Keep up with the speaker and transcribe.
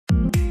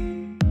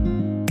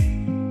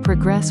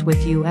Progress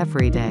with you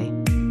every day.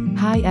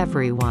 Hi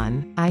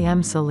everyone, I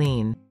am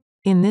Celine.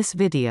 In this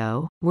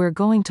video, we're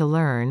going to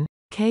learn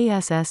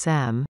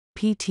KSSM,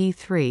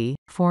 PT3,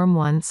 Form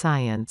 1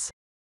 Science.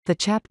 The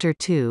Chapter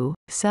 2,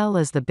 Cell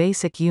as the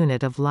Basic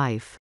Unit of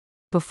Life.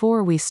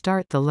 Before we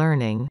start the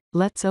learning,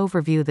 let's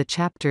overview the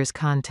chapter's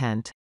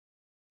content.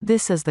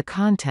 This is the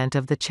content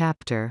of the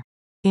chapter.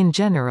 In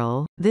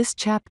general, this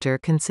chapter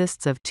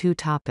consists of two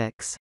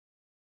topics.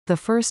 The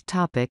first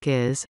topic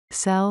is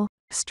cell,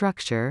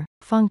 structure,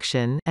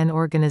 function, and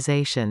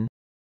organization.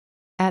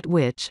 At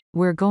which,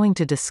 we're going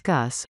to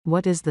discuss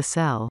what is the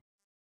cell,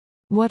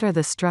 what are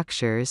the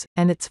structures,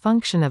 and its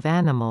function of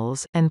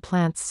animals and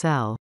plants'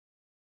 cell.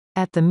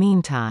 At the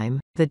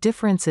meantime, the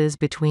differences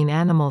between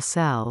animal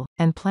cell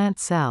and plant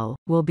cell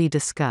will be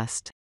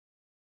discussed.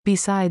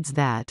 Besides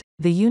that,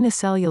 the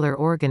unicellular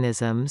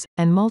organisms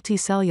and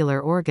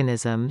multicellular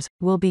organisms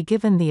will be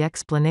given the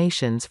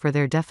explanations for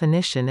their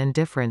definition and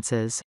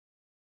differences.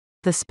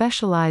 The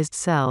specialized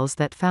cells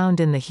that found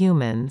in the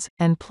humans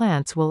and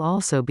plants will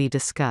also be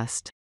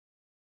discussed.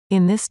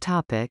 In this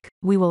topic,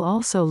 we will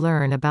also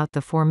learn about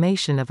the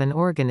formation of an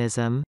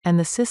organism and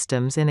the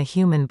systems in a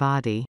human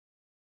body.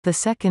 The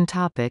second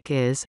topic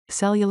is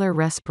cellular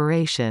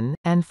respiration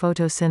and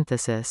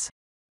photosynthesis.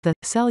 The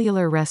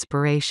cellular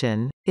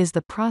respiration is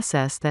the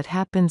process that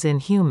happens in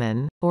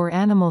human or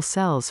animal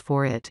cells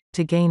for it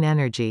to gain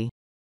energy.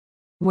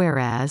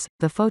 Whereas,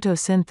 the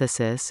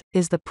photosynthesis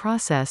is the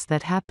process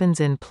that happens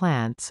in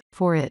plants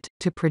for it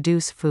to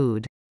produce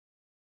food.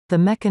 The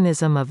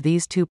mechanism of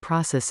these two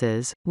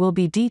processes will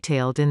be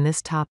detailed in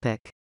this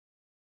topic.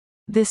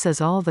 This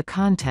is all the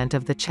content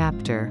of the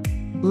chapter.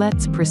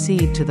 Let's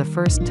proceed to the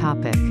first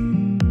topic.